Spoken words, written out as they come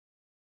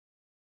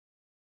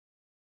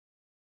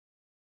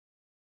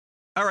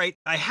All right,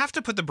 I have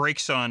to put the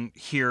brakes on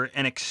here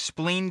and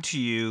explain to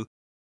you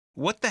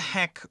what the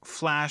heck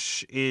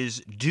Flash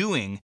is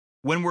doing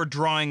when we're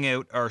drawing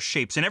out our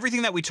shapes. And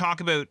everything that we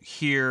talk about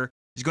here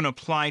is going to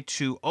apply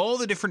to all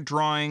the different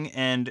drawing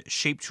and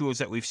shape tools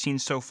that we've seen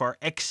so far,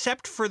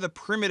 except for the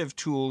primitive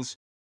tools.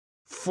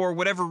 For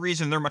whatever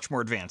reason, they're much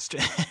more advanced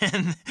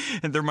and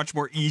they're much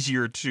more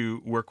easier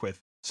to work with.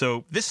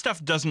 So this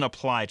stuff doesn't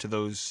apply to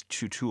those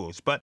two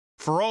tools. But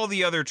for all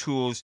the other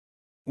tools,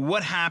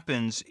 what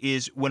happens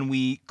is when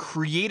we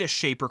create a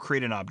shape or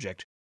create an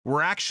object,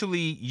 we're actually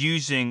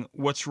using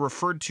what's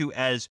referred to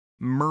as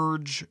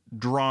merge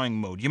drawing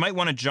mode. You might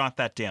want to jot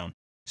that down.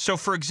 So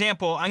for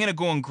example, I'm going to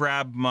go and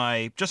grab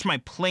just my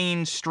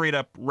plain straight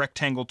up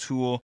rectangle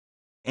tool.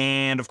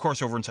 And of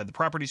course, over inside the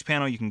properties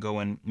panel, you can go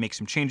and make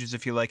some changes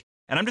if you like.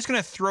 And I'm just going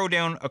to throw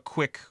down a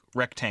quick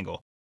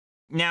rectangle.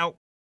 Now,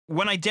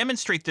 when I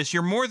demonstrate this,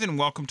 you're more than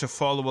welcome to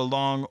follow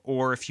along,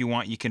 or if you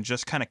want, you can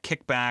just kind of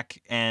kick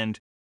back and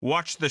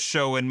watch the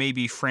show and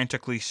maybe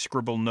frantically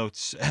scribble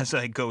notes as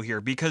I go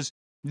here, because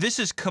this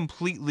is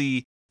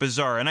completely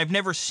bizarre. And I've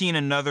never seen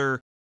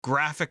another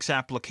graphics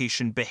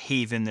application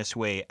behave in this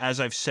way. As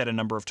I've said a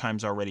number of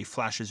times already,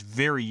 Flash is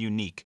very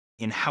unique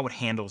in how it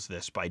handles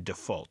this by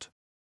default.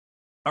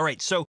 All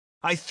right, so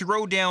I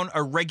throw down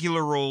a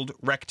regular old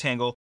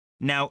rectangle.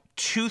 Now,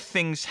 two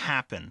things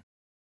happen.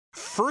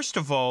 First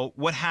of all,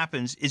 what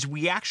happens is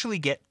we actually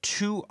get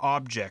two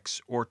objects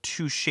or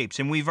two shapes.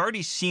 And we've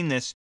already seen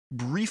this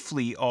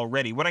briefly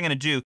already. What I'm going to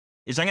do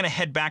is I'm going to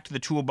head back to the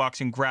toolbox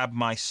and grab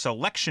my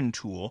selection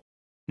tool.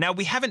 Now,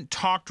 we haven't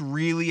talked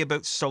really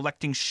about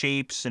selecting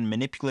shapes and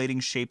manipulating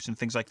shapes and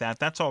things like that.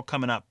 That's all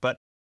coming up. But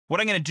what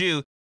I'm going to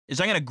do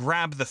is I'm going to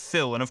grab the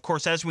fill. And of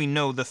course, as we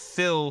know, the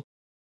fill,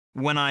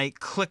 when I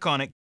click on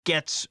it,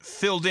 gets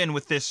filled in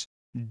with this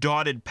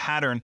dotted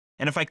pattern.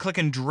 And if I click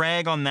and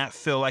drag on that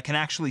fill, I can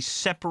actually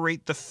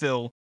separate the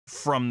fill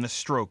from the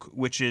stroke,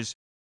 which is,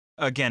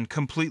 again,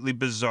 completely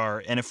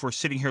bizarre. And if we're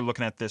sitting here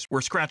looking at this,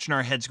 we're scratching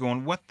our heads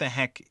going, what the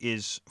heck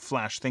is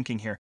Flash thinking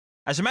here?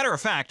 As a matter of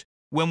fact,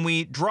 when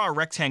we draw a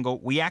rectangle,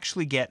 we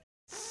actually get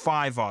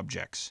 5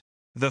 objects.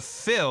 The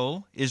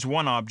fill is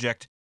one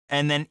object,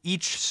 and then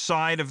each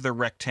side of the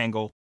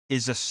rectangle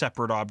is a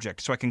separate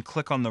object. So I can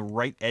click on the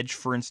right edge,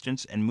 for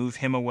instance, and move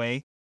him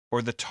away,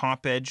 or the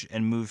top edge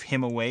and move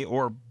him away,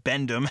 or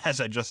bend him,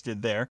 as I just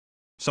did there,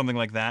 something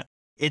like that.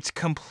 It's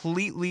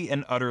completely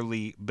and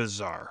utterly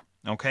bizarre,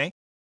 okay?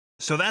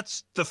 So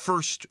that's the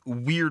first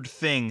weird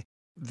thing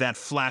that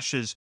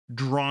Flash's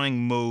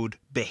drawing mode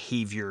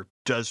behavior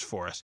does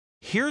for us.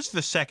 Here's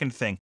the second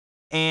thing,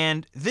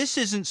 and this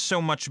isn't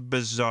so much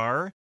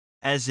bizarre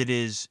as it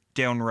is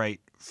downright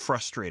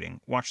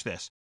frustrating. Watch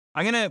this.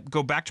 I'm going to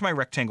go back to my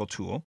rectangle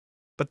tool,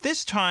 but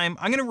this time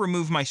I'm going to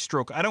remove my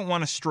stroke. I don't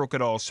want a stroke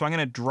at all, so I'm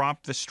going to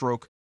drop the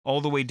stroke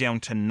all the way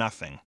down to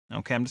nothing.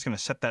 Okay, I'm just going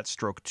to set that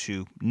stroke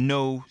to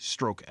no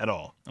stroke at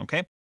all.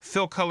 Okay,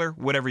 fill color,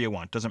 whatever you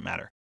want, doesn't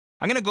matter.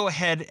 I'm going to go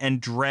ahead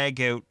and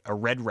drag out a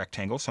red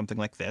rectangle, something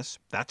like this.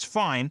 That's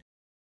fine.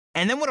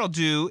 And then what I'll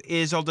do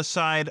is I'll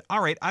decide, all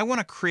right, I want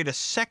to create a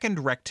second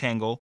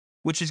rectangle,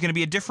 which is going to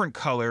be a different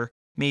color,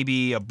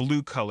 maybe a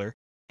blue color,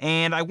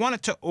 and I want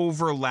it to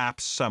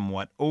overlap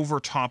somewhat over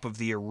top of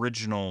the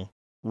original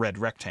red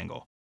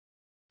rectangle.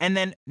 And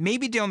then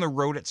maybe down the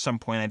road at some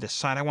point, I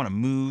decide I want to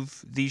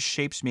move these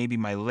shapes. Maybe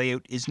my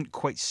layout isn't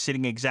quite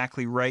sitting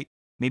exactly right.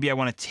 Maybe I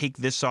want to take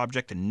this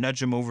object and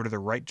nudge them over to the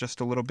right just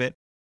a little bit.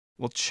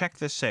 Well, check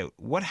this out.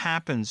 What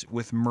happens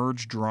with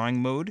merge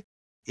drawing mode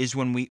is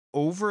when we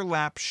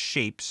overlap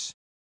shapes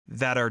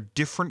that are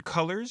different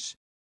colors,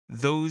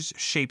 those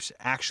shapes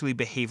actually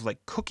behave like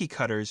cookie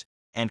cutters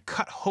and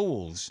cut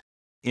holes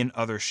in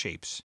other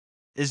shapes.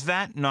 Is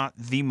that not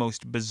the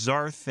most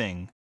bizarre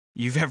thing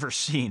you've ever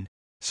seen?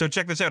 So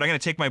check this out. I'm going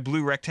to take my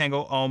blue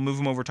rectangle, I'll move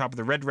them over top of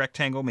the red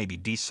rectangle, maybe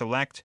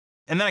deselect.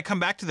 And then I come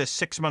back to this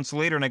 6 months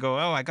later and I go,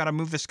 oh, I got to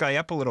move this guy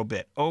up a little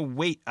bit. Oh,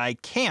 wait, I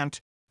can't,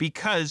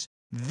 because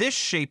this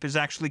shape is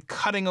actually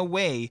cutting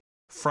away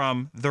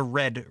from the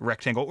red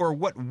rectangle, or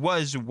what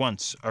was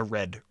once a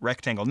red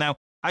rectangle. Now,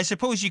 I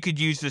suppose you could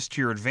use this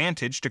to your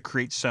advantage to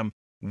create some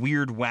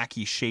weird,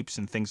 wacky shapes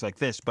and things like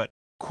this, but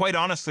quite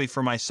honestly,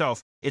 for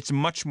myself, it's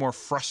much more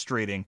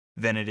frustrating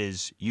than it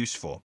is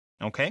useful.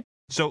 Okay?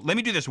 So let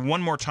me do this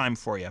one more time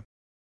for you.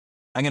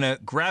 I'm going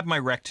to grab my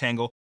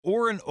rectangle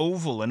or an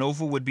oval. An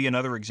oval would be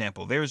another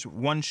example. There's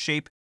one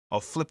shape.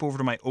 I'll flip over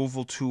to my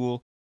oval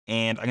tool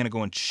and I'm going to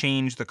go and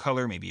change the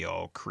color. Maybe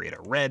I'll create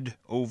a red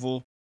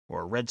oval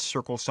or a red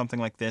circle, something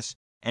like this.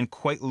 And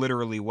quite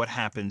literally what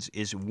happens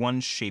is one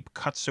shape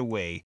cuts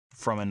away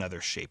from another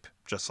shape,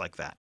 just like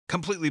that.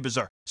 Completely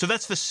bizarre. So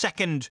that's the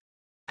second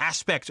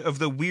aspect of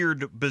the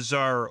weird,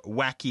 bizarre,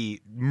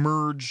 wacky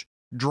merge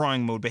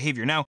drawing mode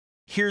behavior. Now,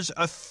 here's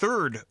a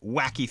third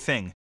wacky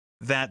thing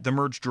that the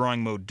merge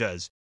drawing mode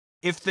does.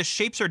 If the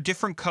shapes are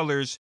different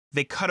colors,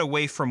 they cut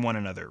away from one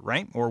another,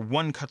 right? Or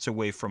one cuts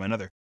away from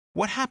another.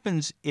 What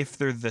happens if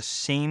they're the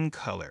same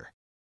color?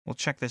 Well,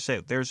 check this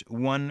out. There's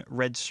one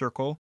red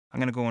circle. I'm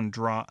going to go and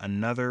draw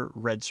another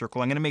red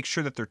circle. I'm going to make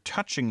sure that they're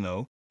touching,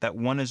 though, that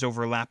one is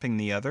overlapping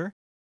the other.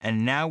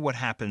 And now what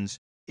happens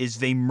is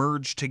they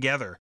merge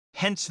together.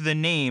 Hence the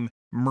name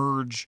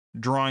merge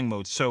drawing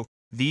mode. So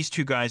these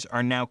two guys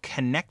are now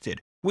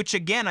connected, which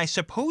again, I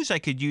suppose I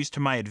could use to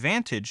my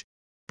advantage.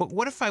 But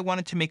what if I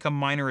wanted to make a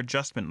minor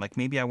adjustment? Like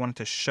maybe I wanted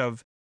to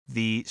shove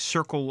the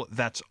circle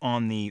that's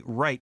on the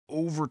right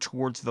over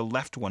towards the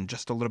left one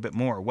just a little bit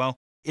more. Well,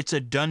 it's a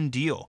done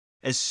deal.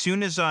 As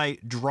soon as I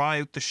draw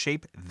out the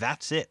shape,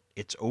 that's it.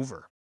 It's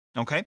over.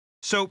 Okay?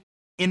 So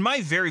in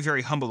my very,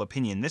 very humble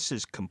opinion, this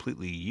is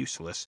completely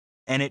useless.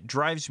 And it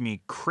drives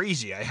me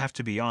crazy, I have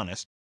to be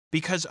honest,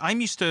 because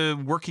I'm used to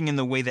working in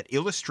the way that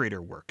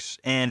Illustrator works.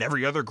 And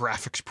every other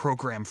graphics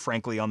program,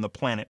 frankly, on the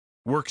planet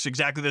works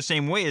exactly the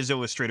same way as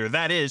Illustrator.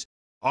 That is,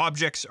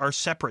 objects are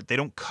separate. They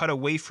don't cut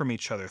away from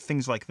each other.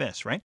 Things like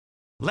this, right?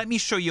 Let me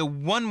show you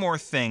one more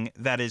thing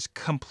that is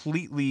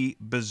completely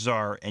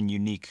bizarre and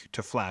unique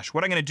to Flash.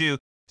 What I'm going to do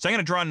is I'm going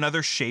to draw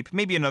another shape,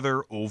 maybe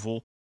another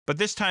oval, but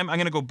this time I'm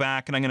going to go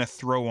back and I'm going to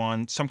throw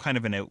on some kind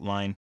of an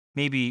outline.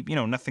 Maybe,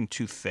 nothing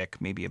too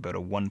thick, maybe about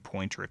a 1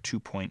 point or a 2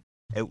 point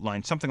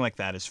outline. Something like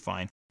that is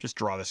fine. Just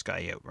draw this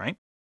guy out, right?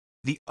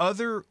 The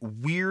other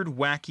weird,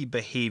 wacky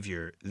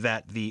behavior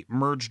that the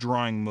merge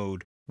drawing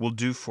mode will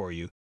do for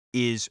you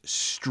is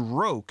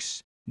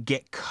strokes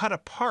get cut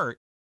apart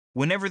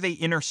whenever they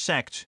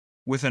intersect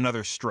with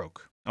another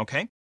stroke,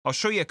 okay? I'll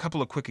show you a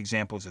couple of quick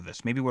examples of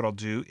this. Maybe what I'll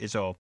do is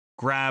I'll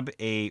grab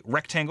a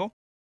rectangle,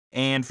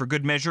 and for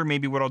good measure,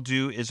 maybe what I'll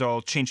do is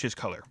I'll change his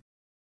color.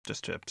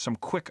 Just to some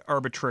quick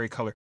arbitrary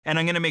color. And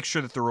I'm going to make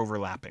sure that they're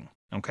overlapping,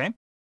 okay?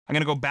 I'm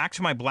going to go back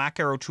to my black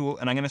arrow tool,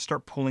 and I'm going to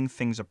start pulling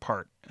things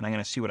apart, and I'm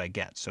going to see what I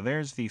get. So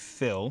there's the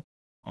fill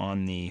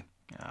on the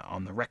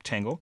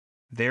rectangle.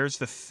 There's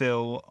the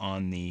fill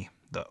on the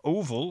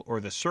oval or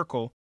the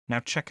circle.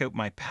 Now check out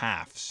my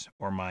paths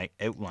or my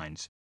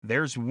outlines.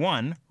 There's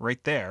one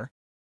right there,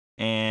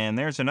 and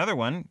there's another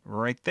one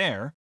right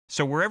there.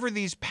 So wherever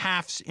these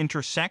paths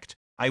intersect,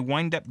 I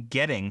wind up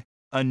getting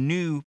a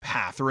new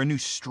path, or a new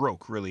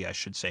stroke, really, I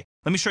should say.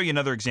 Let me show you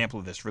another example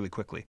of this really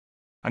quickly.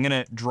 I'm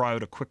going to draw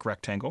out a quick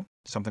rectangle,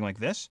 something like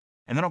this,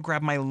 and then I'll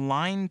grab my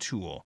line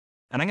tool,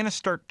 and I'm going to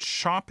start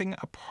chopping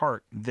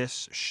apart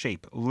this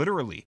shape,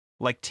 literally,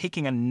 like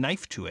taking a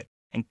knife to it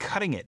and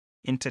cutting it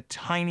into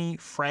tiny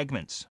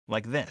fragments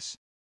like this.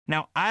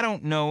 Now, I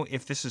don't know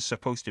if this is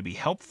supposed to be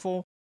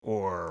helpful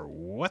or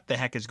what the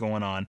heck is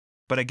going on,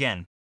 but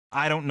again,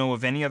 I don't know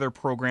of any other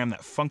program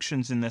that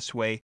functions in this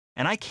way,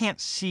 and I can't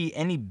see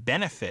any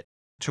benefit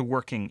to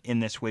working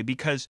in this way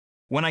because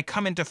when I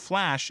come into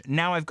Flash,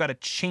 now I've got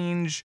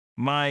to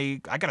I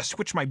got to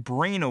switch my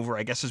brain over,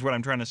 I guess is what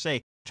I'm trying to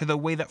say, to the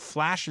way that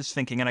Flash is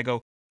thinking. And I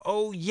go,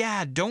 oh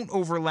yeah, don't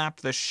overlap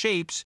the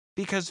shapes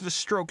because the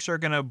strokes are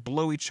going to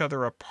blow each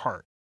other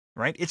apart,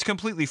 right? It's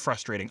completely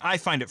frustrating. I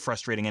find it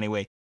frustrating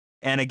anyway.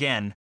 And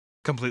again,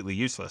 completely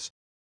useless.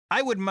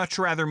 I would much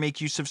rather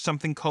make use of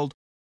something called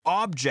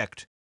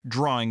object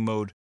drawing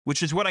mode,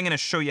 which is what I'm going to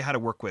show you how to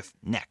work with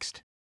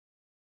next.